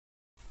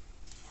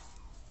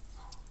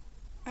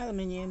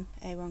Aluminium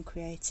A1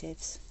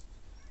 Creatives,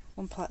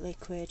 1 part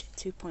liquid,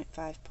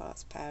 2.5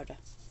 parts powder.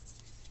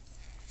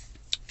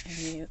 And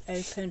you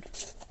open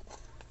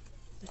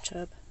the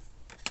tub,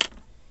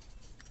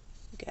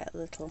 you get a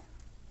little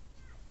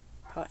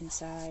pot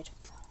inside.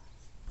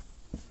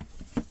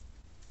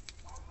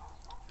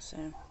 So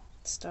to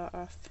start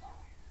off,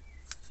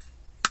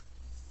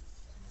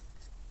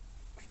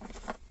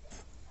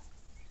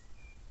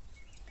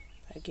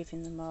 by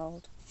giving the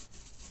mould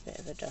a bit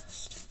of a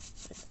dust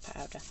with the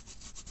powder.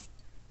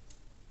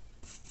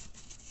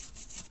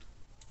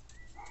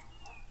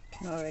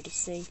 You can already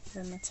see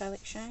the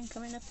metallic shine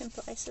coming up in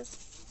places.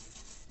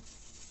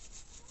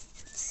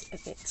 It's a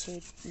bit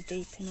too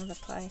deep in other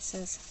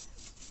places,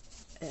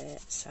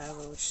 so I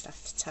will just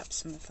have to tap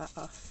some of that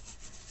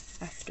off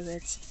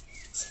afterwards.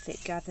 So if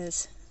it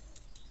gathers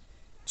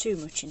too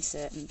much in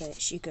certain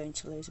bits, you're going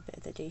to lose a bit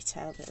of the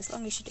detail, but as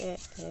long as you do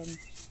it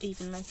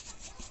evenly,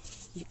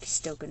 you're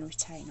still going to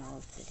retain all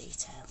of the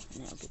detail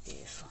and it'll be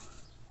beautiful.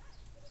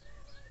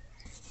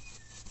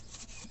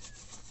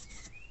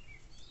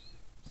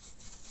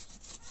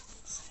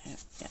 So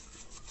yeah,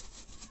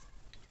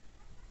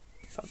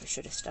 probably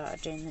should have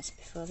started doing this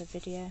before the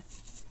video,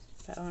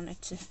 but I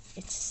wanted to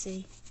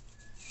see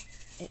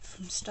it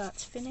from start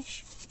to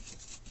finish,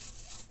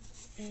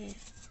 and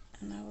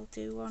I will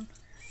do one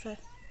for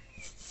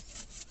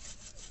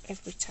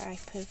every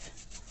type of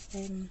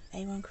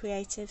A1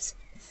 Creatives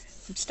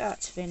from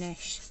start to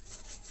finish,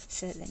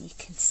 so then you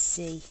can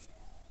see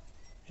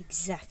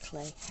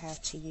exactly how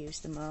to use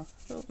them all.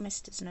 Oh,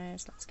 missed his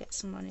nose. Let's get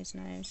some on his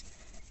nose.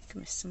 You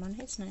can miss some on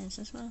his nose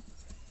as well.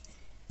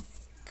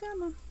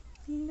 Come on,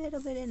 a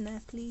little bit in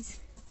there, please.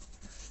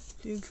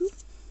 Thank you.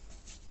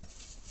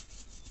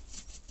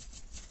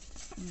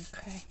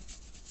 Okay.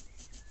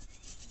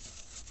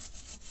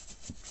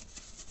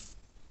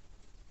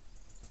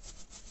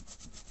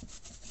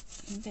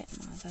 A bit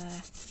more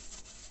there.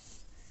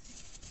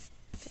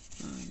 A bit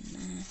more in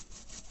there.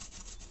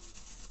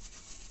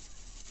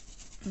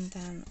 And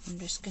then I'm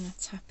just going to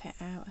tap it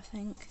out, I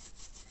think,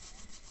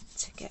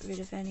 to get rid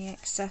of any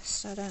excess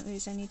so I don't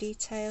lose any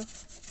detail.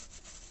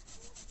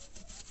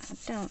 I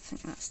don't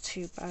think that's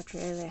too bad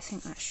really, I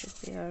think that should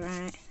be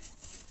alright.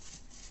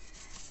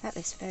 That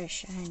is very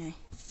shiny.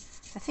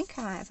 I think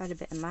I might have had a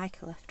bit of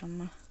mica left on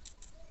my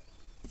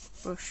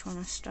brush when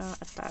I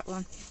started that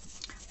one.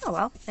 Oh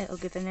well, it'll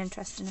give an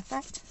interesting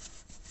effect.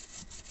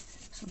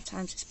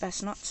 Sometimes it's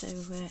best not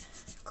to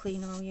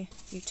clean all your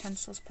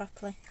utensils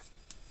properly,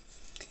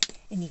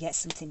 and you get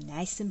something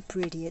nice and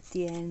pretty at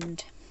the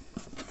end.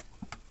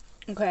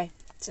 Okay,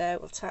 so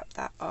we'll tap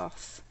that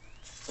off.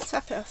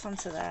 Tap it off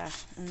onto there,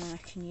 and then I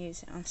can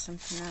use it on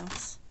something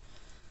else.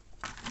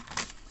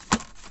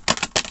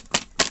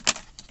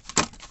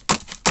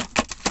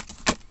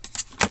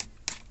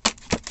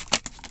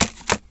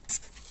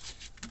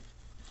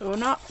 Or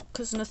not,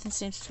 because nothing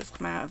seems to have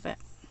come out of it.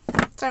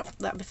 So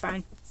that'll be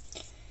fine.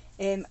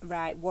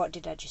 Right, what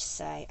did I just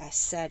say? I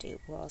said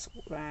it was,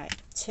 right,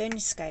 turn your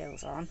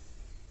scales on,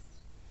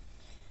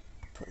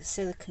 put the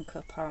silicone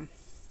cup on,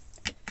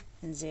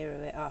 and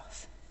zero it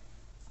off.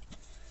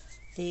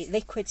 The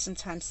liquid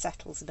sometimes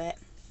settles a bit,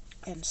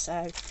 and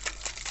so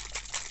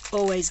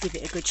always give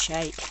it a good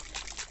shake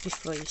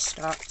before you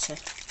start to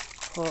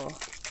pour.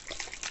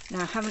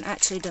 Now I haven't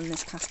actually done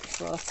this cast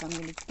before, so I'm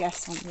going to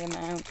guess on the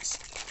amounts,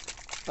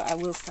 but I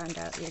will find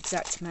out the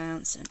exact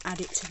amounts and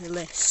add it to the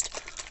list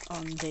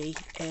on the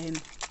in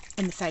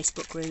the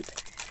Facebook group,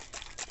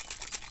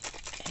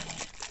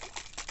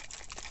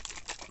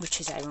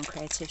 which is A1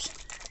 Creatives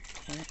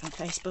on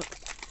Facebook,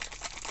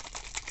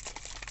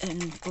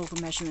 and all the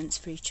measurements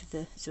for each of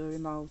the Zuri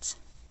moulds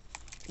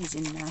is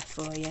in there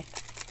for you,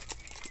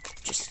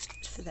 just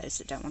for those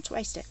that don't want to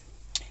waste it.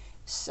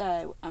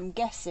 So I'm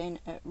guessing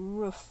at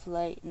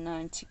roughly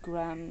 90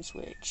 grams,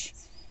 which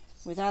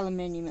with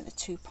aluminium at the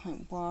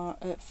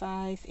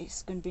 2.5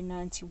 it's going to be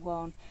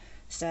 91,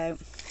 so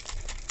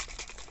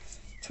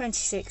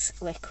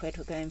 26 liquid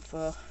we're going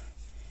for,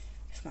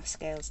 if my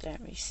scales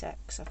don't reset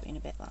because I've been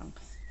a bit long.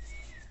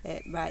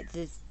 Right,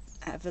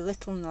 I have a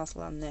little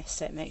nozzle on this,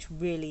 so it makes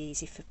really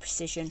easy for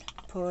precision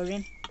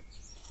pouring.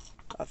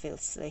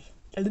 Obviously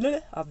for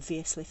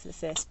the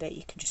first bit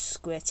you can just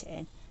squirt it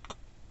in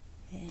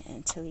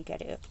until you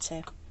get it up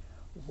to,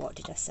 what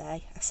did I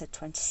say? I said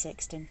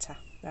 26, didn't I?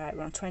 Right,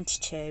 we're on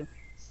 22.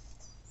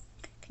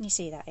 Can you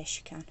see that? Ish,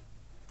 you can.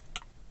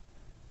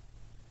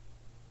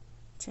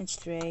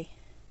 23,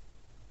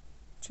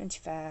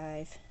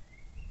 25.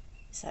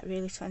 Is that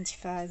really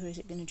 25, or is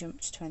it going to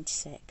jump to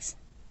 26?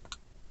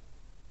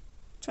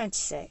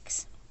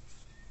 26.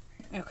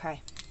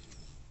 Okay.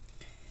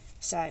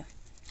 So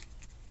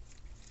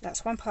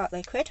that's 1 part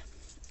liquid,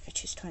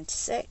 which is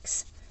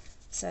 26.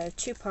 So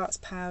 2 parts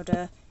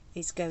powder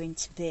is going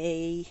to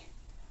be,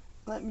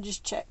 let me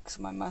just check because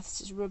my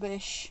maths is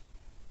rubbish,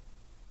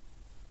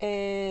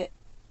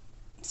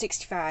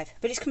 65,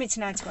 but it's coming to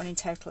 91 in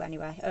total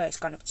anyway. Oh, it's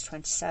gone up to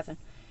 27.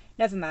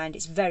 Never mind,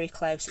 it's very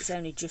close, it's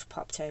only just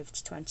popped over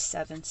to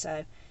 27,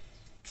 so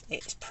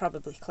it's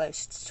probably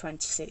closer to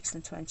 26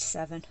 than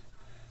 27.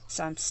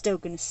 So I'm still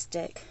going to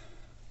stick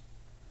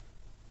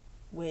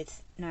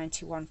with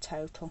 91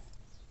 total.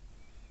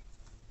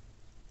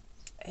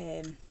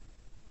 And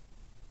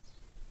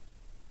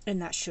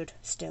that should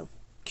still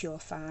cure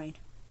fine.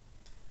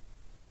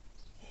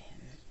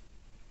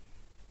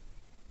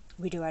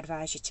 We do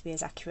advise you to be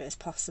as accurate as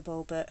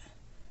possible, but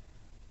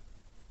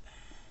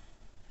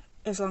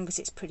as long as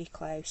it's pretty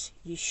close,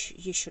 you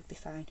should be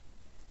fine.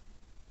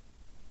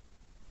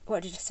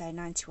 What did I say?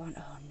 91?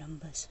 Oh,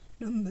 numbers.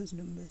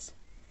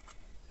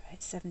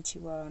 Right,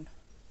 71.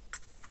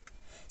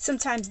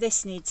 Sometimes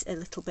this needs a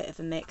little bit of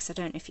a mix. I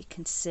don't know if you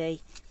can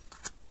see,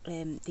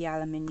 the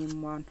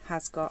aluminium one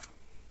has got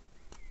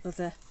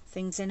other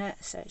things in it,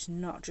 so it's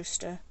not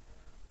just a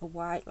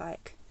white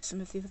like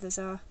some of the others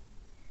are.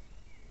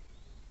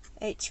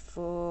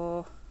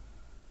 84,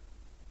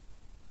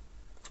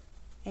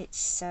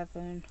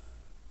 87,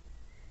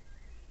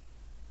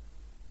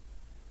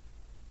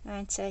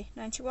 90,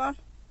 91.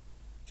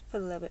 Just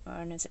put a little bit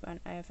more in as it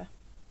went over.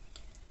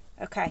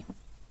 Okay,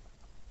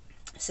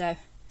 so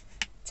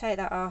take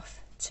that off,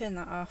 turn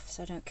that off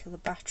so I don't kill the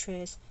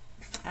batteries,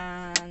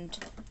 and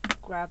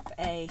grab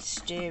a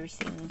stirry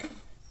thing.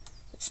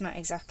 It's not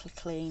exactly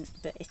clean,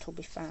 but it'll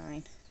be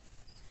fine.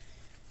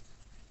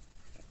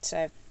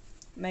 So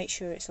make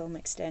sure it's all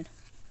mixed in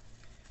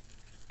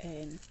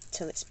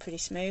till it's pretty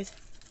smooth.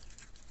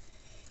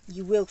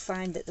 You will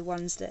find that the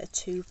ones that are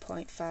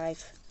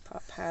 2.5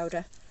 part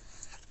powder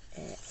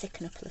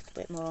thicken up a little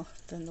bit more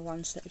than the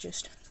ones that are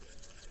just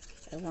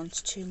a 1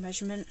 to 2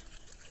 measurement,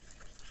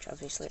 which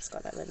obviously it's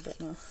got that little bit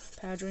more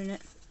powder in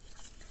it,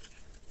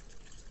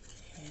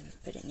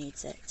 but it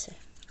needs it to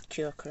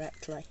cure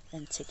correctly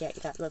and to get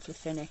you that lovely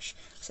finish.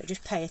 So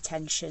just pay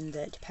attention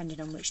that depending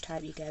on which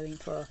type you're going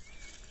for,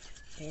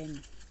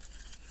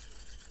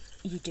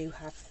 you do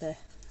have the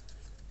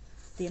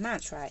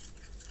amounts right,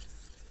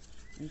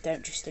 and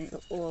don't just think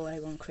that all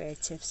A1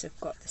 Creatives have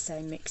got the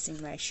same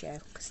mixing ratio,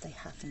 because they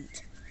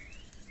haven't.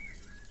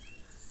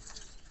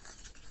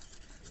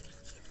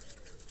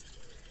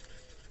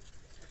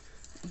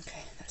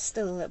 Okay, that's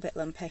still a little bit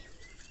lumpy.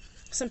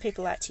 Some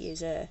people like to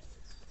use an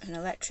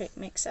electric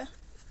mixer,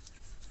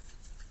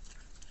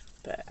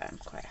 but I'm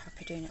quite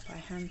happy doing it by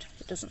hand.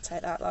 It doesn't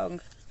take that long.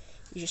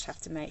 You just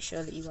have to make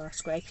sure that you are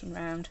scraping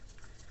round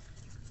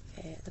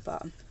the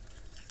bottom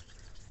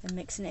and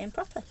mixing it in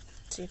properly,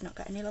 so you've not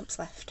got any lumps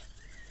left.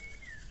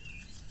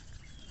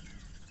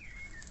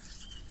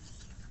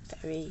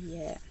 Very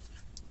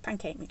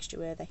pancake mixture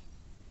worthy.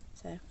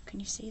 So can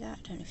you see that?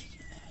 I don't know if you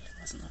can.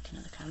 I wasn't looking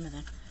at the camera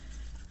then.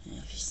 I don't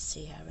know if you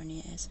see how runny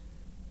it is.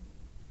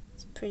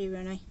 It's pretty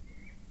runny.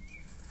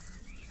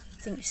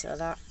 I think you saw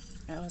that.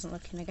 I wasn't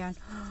looking again.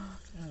 Oh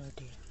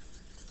dear.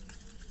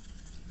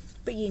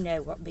 But you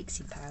know what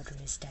mixing powder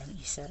is, don't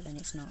you? So then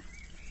it's not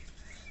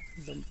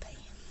lumpy.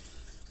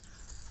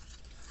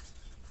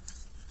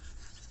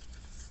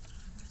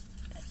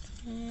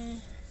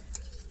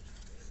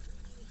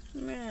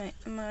 Right,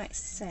 I might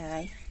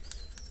say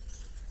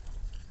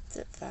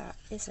that that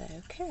is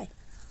okay.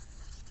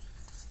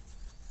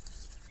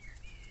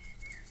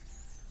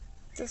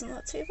 Doesn't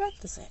look too bad,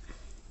 does it?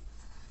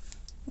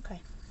 Okay.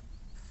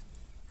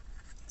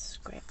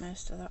 Scrape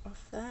most of that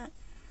off there.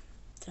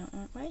 Don't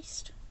want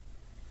waste.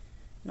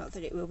 Not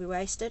that it will be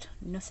wasted.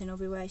 Nothing will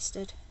be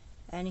wasted.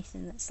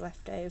 Anything that's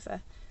left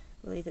over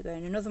will either go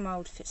in another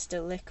mould if it's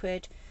still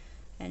liquid,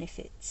 and if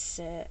it's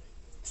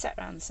set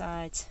around the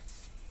sides,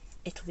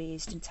 it'll be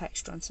used in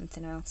texture on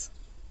something else,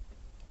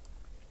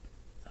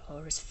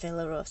 or as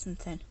filler or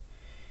something.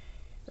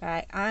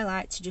 Right, I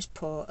like to just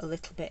pour a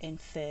little bit in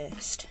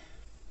first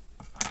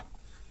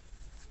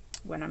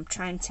when I'm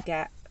trying to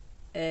get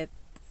a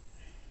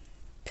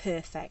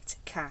perfect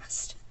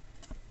cast.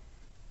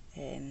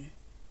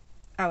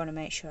 I want to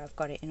make sure I've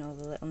got it in all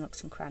the little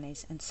nooks and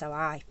crannies, and so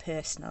I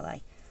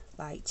personally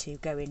like to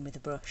go in with a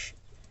brush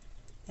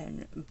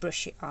and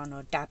brush it on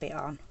or dab it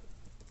on,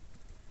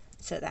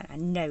 so that I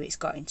know it's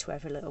got into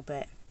every little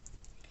bit.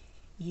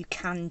 You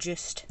can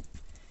just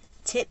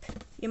tip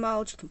your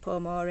mould, you can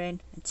pour more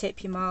in and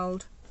tip your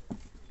mould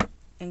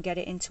and get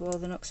it into all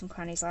the nooks and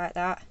crannies like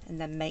that, and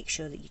then make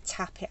sure that you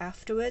tap it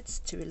afterwards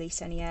to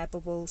release any air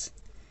bubbles,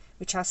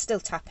 which I'll still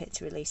tap it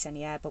to release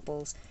any air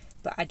bubbles,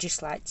 but I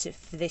just like to,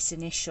 for this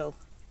initial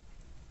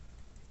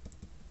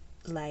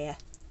layer,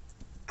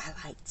 I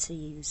like to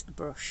use a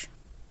brush.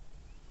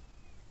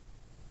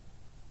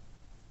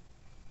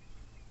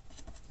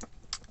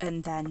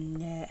 And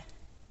then,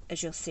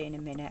 as you'll see in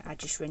a minute, I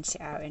just rinse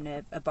it out in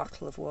a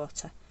bottle of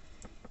water,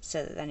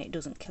 so that then it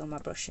doesn't kill my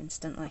brush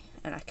instantly,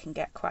 and I can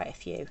get quite a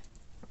few.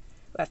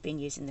 I've been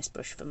using this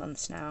brush for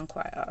months now, and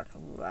I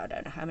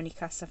don't know how many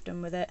casts I've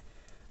done with it,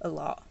 a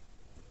lot.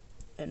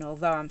 And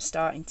although I'm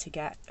starting to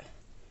get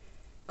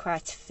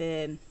quite a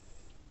firm,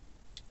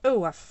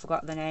 oh, I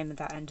forgot the name of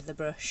that end of the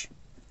brush.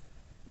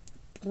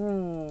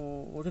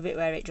 Ooh, the bit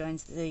where it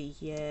joins the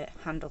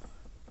handle.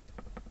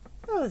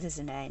 Oh, there's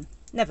a name.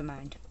 Never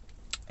mind.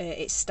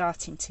 It's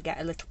starting to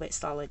get a little bit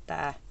solid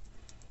there.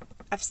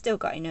 I've still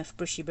got enough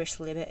brushy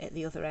bristly bit at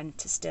the other end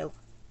to still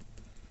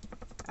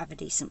have a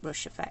decent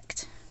brush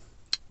effect.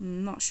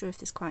 I'm not sure if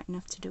there's quite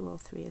enough to do all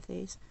 3 of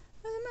these.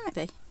 Well, there might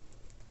be.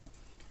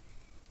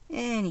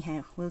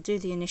 Anyhow, we'll do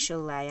the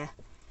initial layer,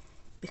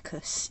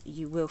 because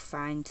you will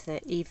find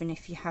that even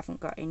if you haven't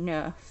got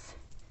enough,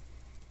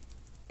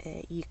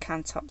 you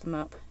can top them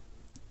up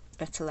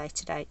at a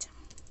later date,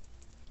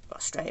 or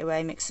straight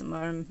away mix some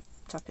more and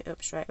top it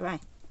up straight away.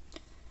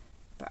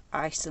 But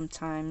I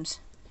sometimes,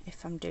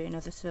 if I'm doing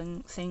other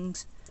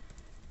things,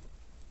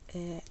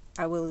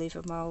 I will leave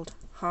a mould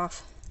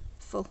half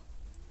full,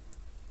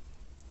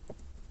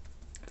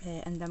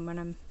 and then when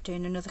I'm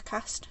doing another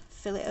cast,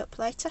 fill it up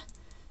later,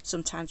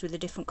 sometimes with a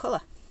different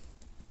colour.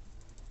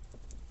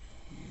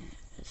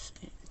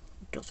 It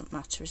doesn't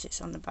matter, as it's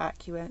on the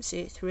back, you won't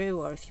see it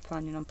through, or if you're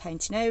planning on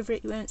painting over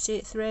it, you won't see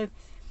it through,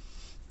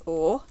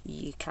 or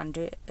you can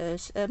do it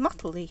as a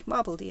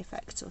marbledy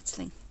effect sort of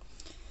thing.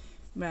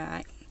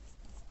 Right,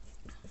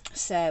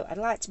 so I'd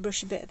like to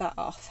brush a bit of that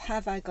off.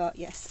 Have I got?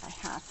 Yes, I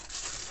have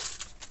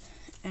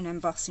an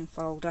embossing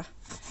folder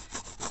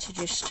to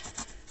just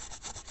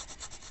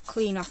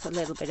clean off a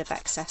little bit of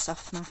excess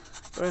off my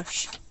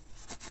brush.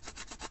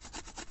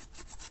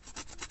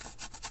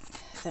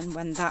 Then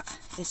when that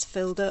is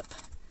filled up,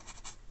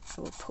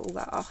 I will pull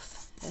that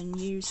off and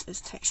use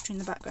as texture in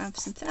the background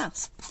for something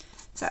else.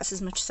 So that's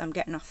as much as I'm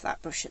getting off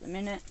that brush at the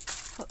minute.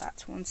 Put that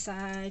to one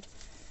side.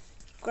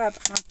 Grab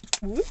my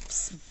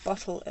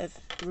bottle of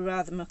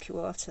rather mucky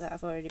water that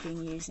I've already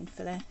been using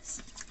for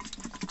this,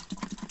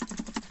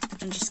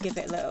 and just give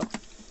it a little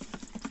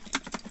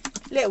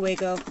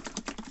wiggle,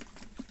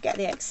 get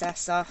the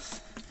excess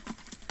off,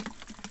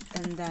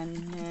 and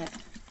then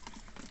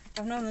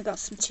I've normally got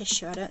some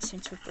tissue. I don't seem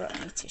to have brought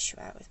any tissue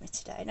out with me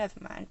today. Never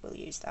mind, we'll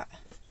use that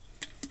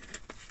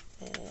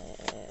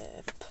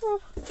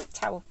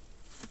towel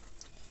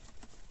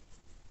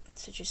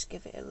to just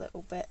give it a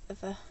little bit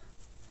of a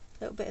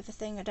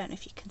thing. I don't know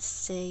if you can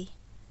see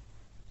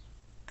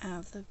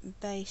how the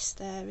base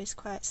there is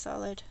quite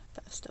solid,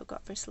 but I've still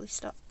got bristly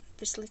top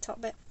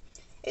bit.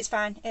 It's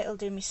fine, it'll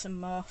do me some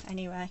more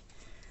anyway.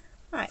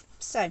 Right,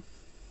 so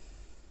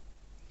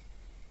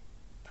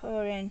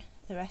pour in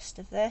the rest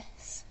of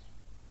this.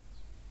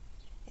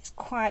 It's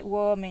quite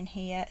warm in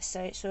here,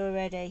 so it's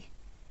already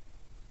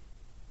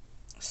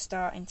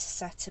starting to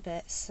set a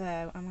bit,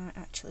 so I might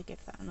actually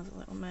give that another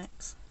little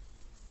mix.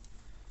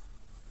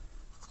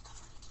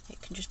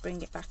 It can just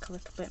bring it back a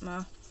little bit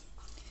more.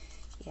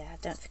 Yeah, I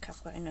don't think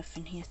I've got enough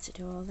in here to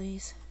do all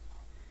these.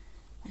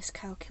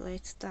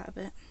 Miscalculated that a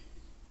bit.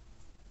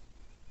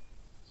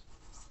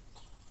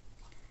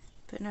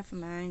 But never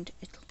mind,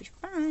 it'll be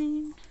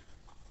fine.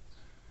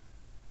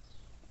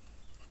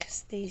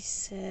 Because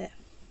these,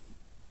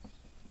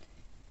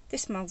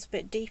 this mould's a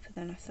bit deeper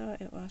than I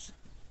thought it was.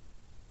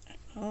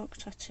 I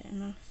looked at it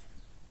enough.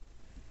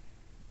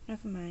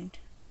 Never mind.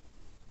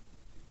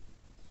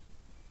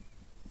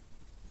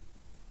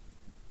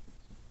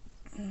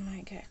 I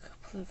might get a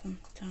couple of them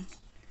done.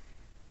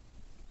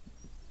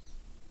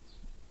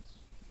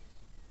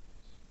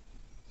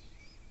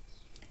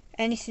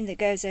 Anything that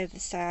goes over the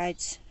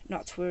sides,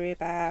 not to worry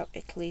about.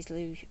 It'll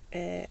easily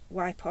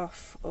wipe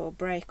off or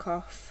break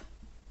off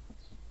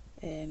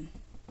at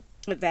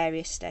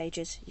various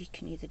stages. You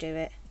can either do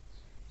it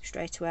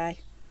straight away,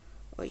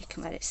 or you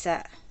can let it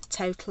set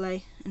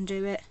totally and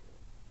do it,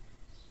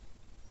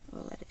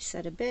 or let it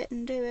set a bit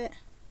and do it.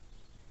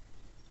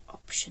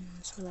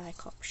 Options, we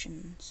like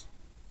options.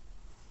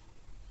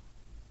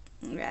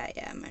 Right,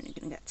 yeah, I'm only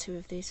going to get 2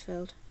 of these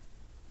filled.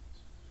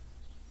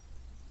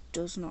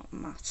 Does not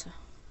matter.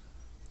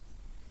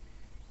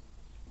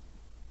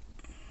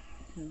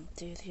 I'll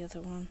do the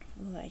other one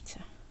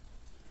later.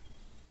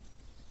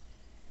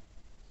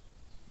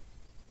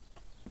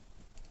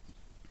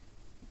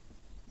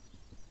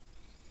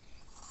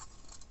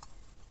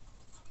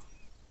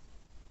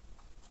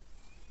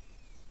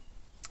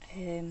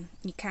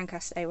 You can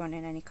cast A1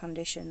 in any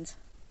conditions.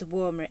 The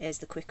warmer it is,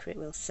 the quicker it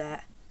will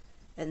set,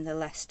 and the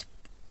less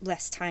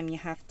time you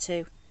have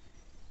to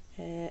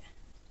play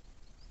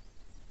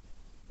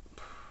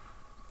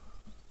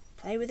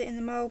with it in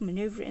the mould,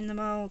 manoeuvre it in the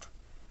mould.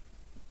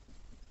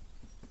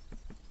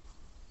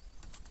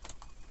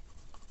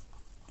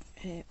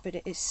 But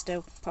it is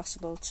still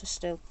possible to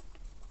still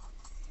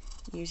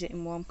use it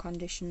in warm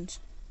conditions.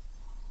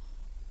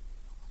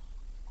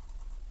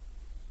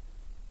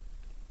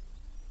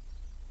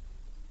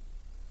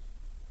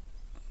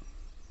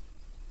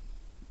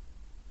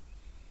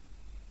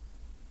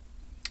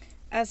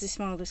 As this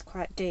mould is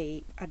quite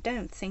deep, I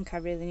don't think I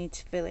really need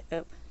to fill it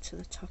up to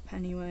the top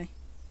anyway.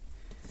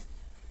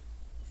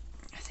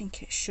 I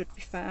think it should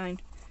be fine.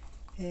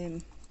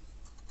 I've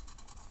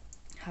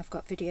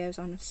got videos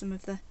on of some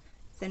of the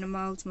thinner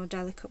moulds, more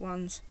delicate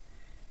ones,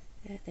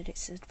 that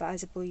it's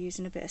advisable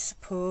using a bit of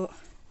support,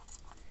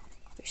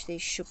 which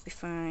these should be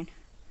fine,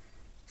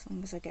 as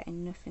long as I get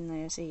enough in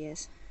those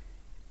ears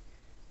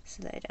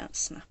so they don't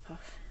snap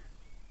off,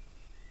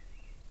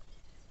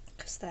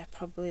 because they're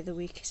probably the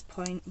weakest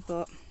point.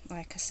 But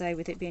like I say,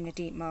 with it being a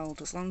deep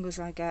mould, as long as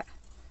I get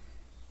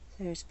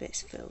those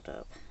bits filled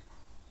up,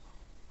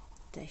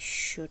 they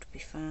should be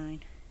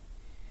fine.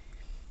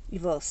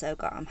 You've also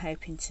got, I'm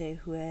hoping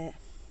to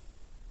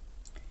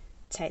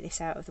take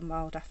this out of the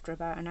mould after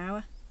about an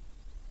hour,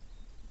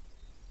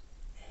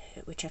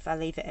 which if I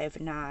leave it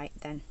overnight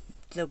then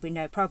there'll be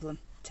no problem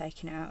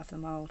taking it out of the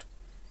mould,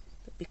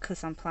 but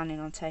because I'm planning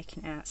on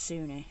taking it out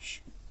soonish,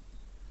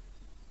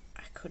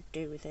 I could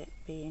do with it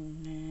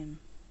being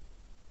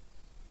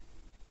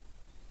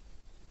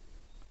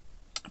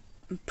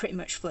pretty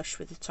much flush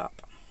with the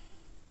top.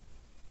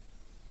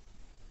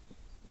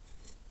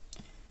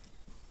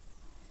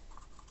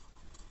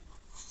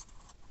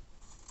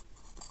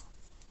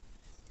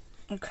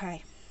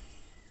 Okay,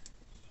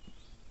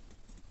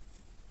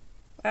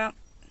 well,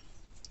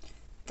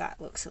 that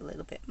looks a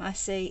little bit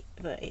messy,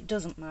 but it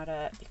doesn't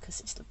matter because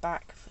it's the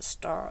back for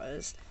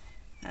starters,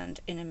 and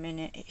in a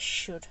minute it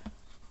should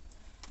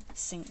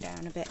sink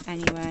down a bit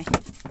anyway,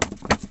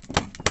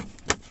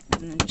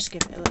 and then just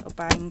give it a little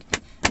bang.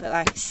 But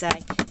like I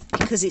say,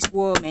 because it's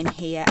warm in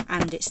here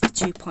and it's the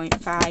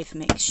 2.5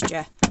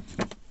 mixture,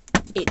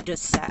 it does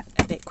set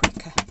a bit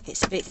quicker.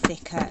 It's a bit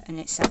thicker and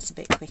it sets a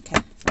bit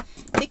quicker.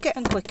 Thicker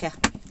and quicker.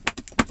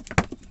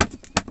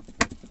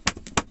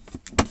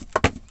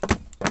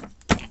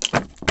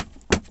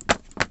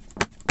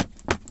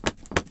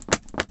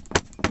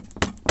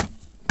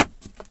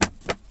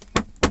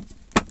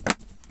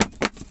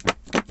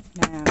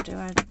 Now, do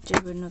I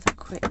do another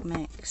quick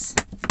mix?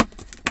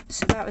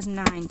 So that was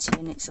 90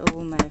 and it's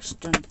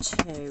almost done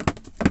too.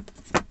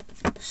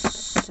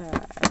 So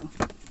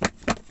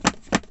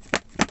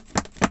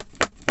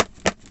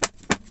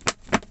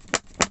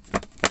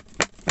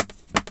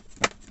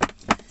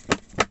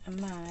I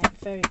might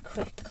very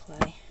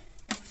quickly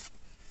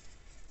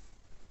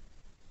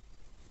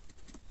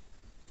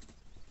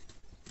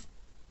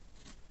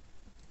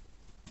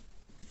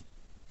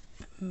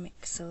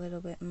mix a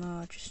little bit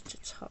more just to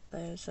top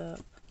those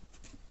up.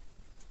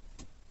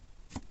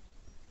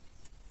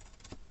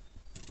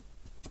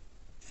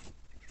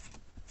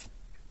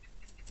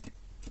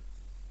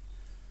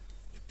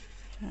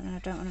 I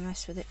don't want to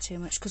mess with it too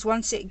much, because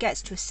once it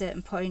gets to a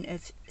certain point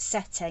of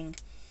setting,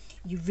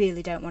 you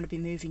really don't want to be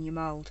moving your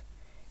mould,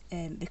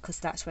 because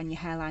that's when your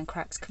hairline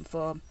cracks can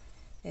form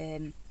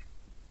and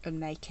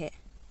make it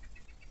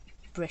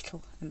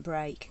brittle and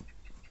break.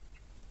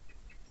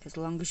 As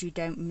long as you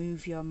don't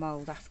move your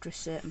mould after a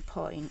certain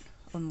point,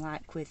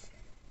 unlike with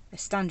a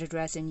standard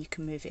resin, you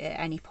can move it at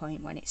any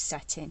point when it's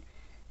setting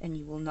and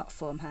you will not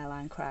form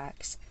hairline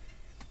cracks.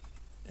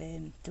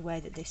 The way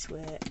that this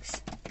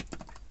works...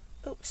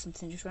 Oh,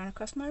 something just ran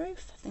across my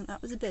roof. I think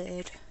that was a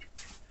bird.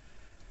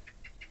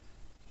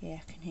 Yeah,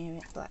 I can hear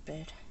it,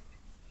 blackbird.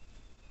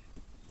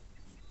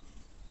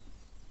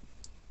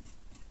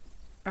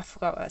 I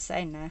forgot what I was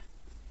saying now.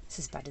 It's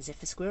as bad as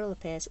if a squirrel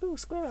appears. Ooh,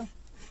 squirrel.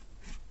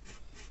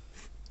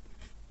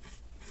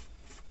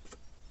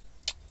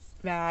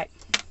 Right,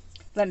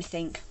 let me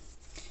think.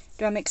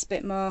 Do I mix a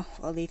bit more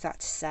or leave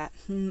that to set?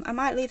 I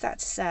might leave that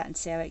to set and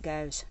see how it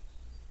goes.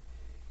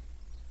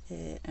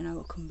 And I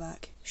will come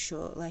back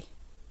shortly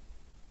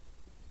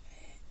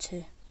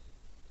to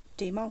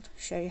demould,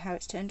 show you how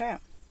it's turned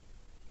out.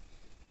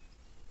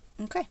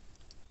 Okay,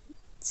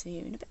 see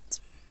you in a bit.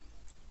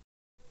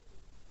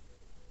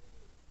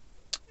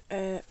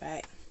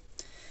 Right,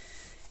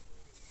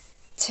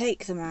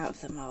 take them out of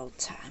the mould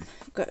time.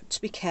 I've got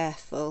to be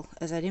careful,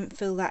 as I didn't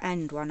fill that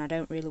end one, I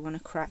don't really want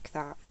to crack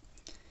that.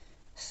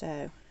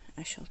 So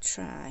I shall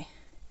try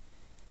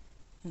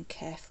and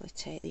carefully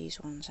take these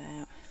ones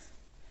out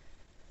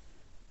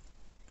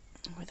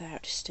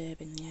without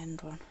disturbing the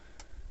end one.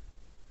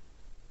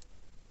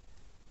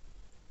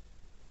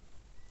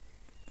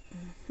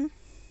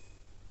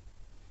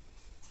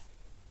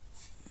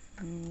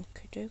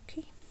 Okie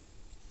dokie.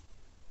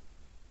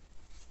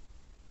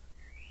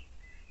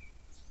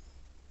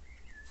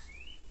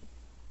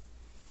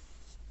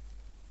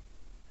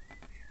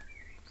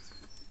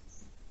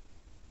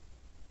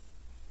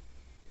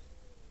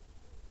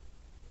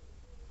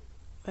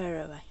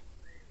 Where are we?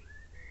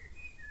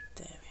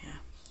 There we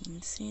are. You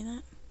can see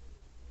that?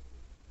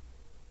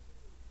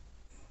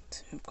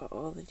 So we've got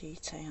all the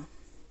detail.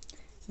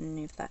 And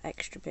move that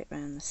extra bit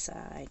around the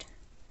side.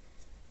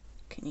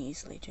 Can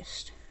easily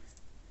just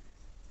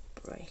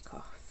break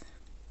off.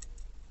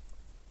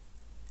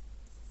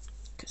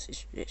 Because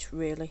it's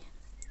really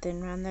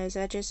thin around those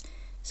edges.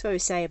 That's what we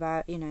say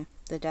about, you know,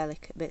 the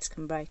delicate bits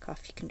can break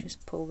off. You can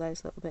just pull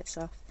those little bits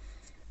off.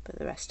 But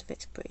the rest of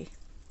it's pretty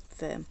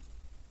firm.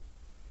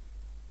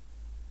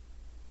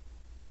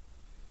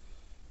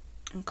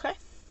 Okay,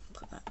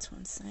 put that to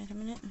one side a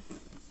minute.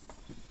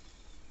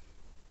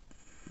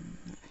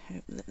 I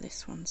hope that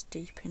this one's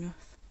deep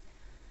enough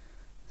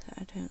that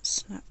I don't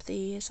snap the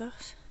ears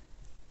off.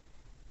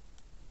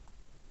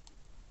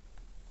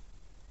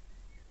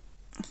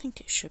 I think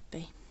it should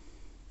be.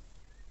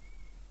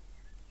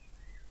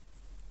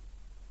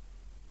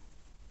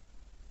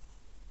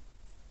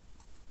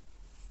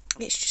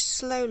 It's just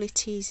slowly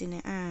teasing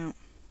it out.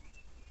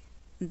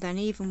 And then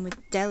even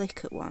with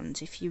delicate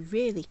ones, if you're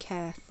really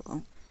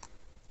careful,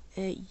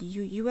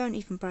 you won't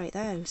even break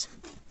those.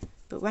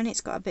 But when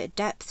it's got a bit of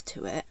depth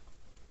to it,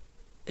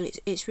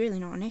 it's really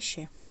not an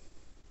issue.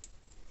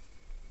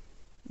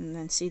 And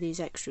then see these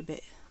extra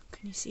bits.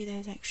 Can you see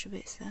those extra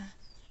bits there?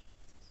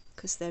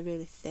 Because they're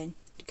really thin,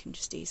 you can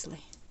just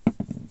easily,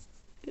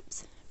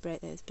 oops,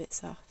 break those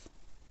bits off.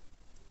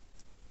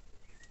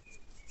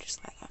 Just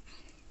like that.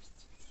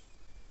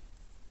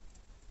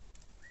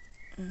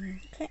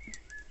 Okay.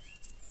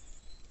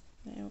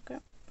 There we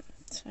go.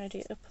 Tidy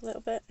it up a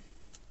little bit.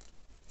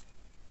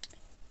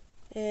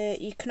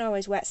 You can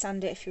always wet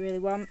sand it if you really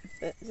want,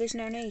 but there's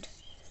no need.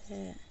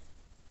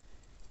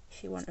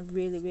 If you want a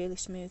really, really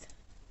smooth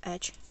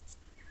edge.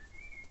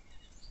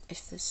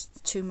 If there's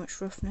too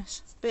much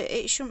roughness, but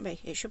it shouldn't be.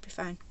 It should be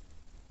fine.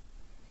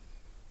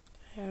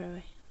 Where are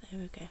we? There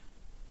we go.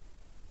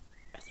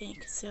 I think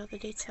you can see all the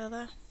detail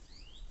there.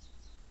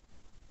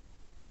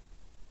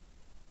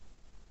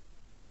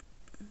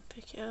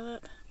 Pick it all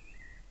up.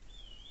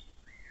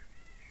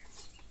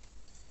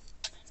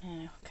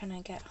 Now, can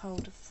I get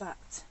hold of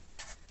that?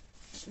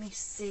 Let me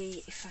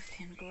see if I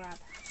can grab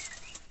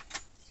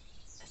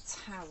a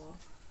towel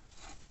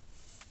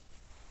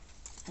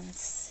and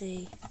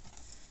see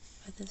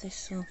whether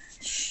this will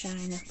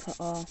shine up at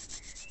all.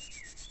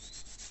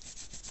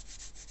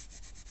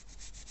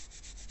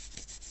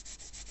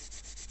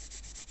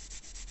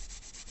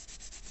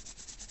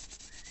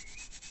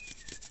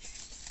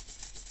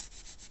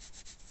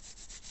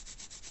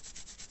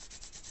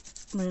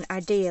 I mean,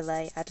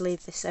 ideally I'd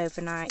leave this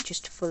overnight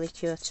just to fully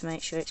cure to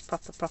make sure it's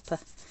proper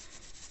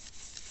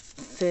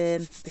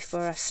firm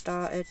before I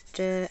started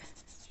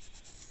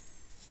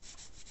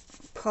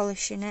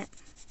polishing it.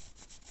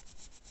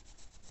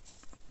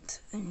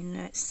 So, you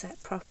know, it's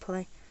set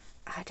properly.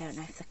 I don't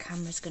know if the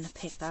camera's going to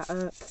pick that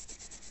up,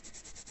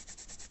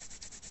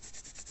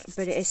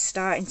 but it is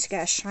starting to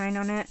get a shine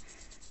on it.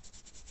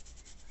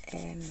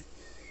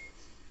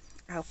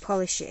 I'll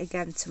polish it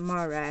again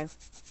tomorrow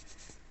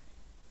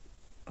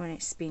when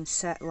it's been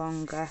set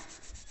longer,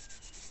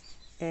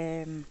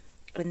 and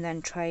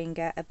then try and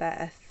get a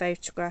better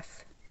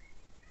photograph,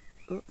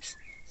 oops,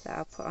 that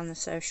I'll put on the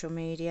social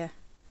media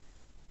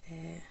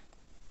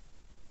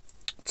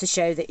to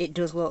show that it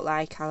does look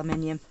like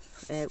aluminium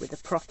with a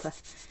proper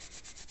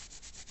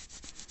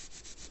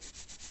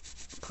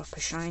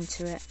shine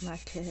to it,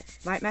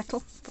 like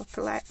metal,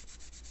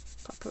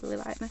 properly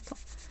like metal.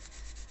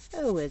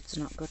 Oh, words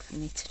not good for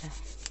me today.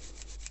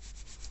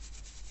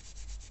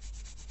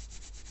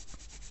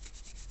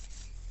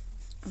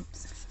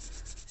 Oops.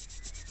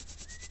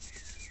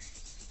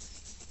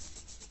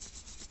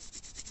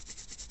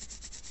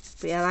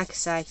 But yeah, like I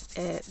say,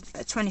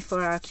 a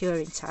 24-hour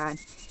curing time,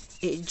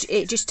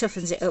 it just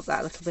toughens it up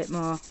that little bit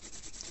more,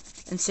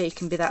 and so you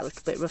can be that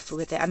little bit rougher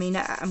with it. I mean,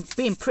 I'm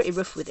being pretty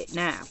rough with it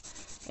now,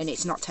 and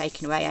it's not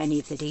taking away any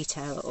of the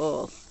detail at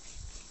all.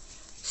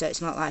 So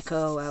it's not like,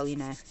 oh well, you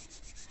know,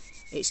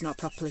 it's not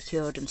properly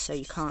cured and so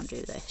you can't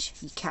do this.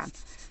 You can.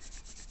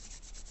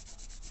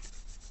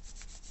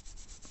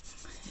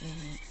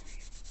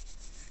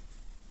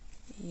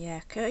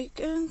 Yeah,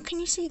 can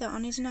you see that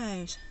on his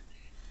nose?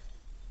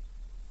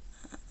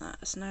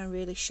 That's now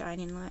really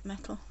shining like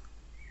metal.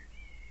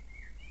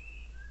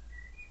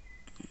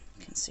 You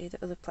can see the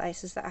other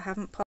places that I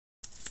haven't polished.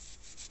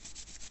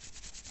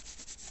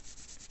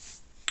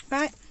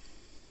 Right.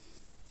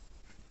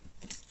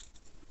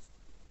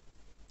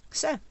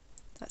 So,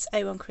 that's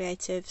A1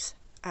 Creatives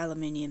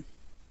Aluminium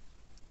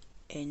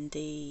in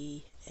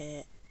the,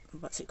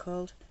 what's it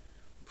called?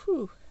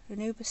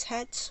 Anubis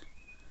heads.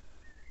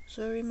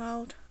 Zuri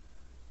mould.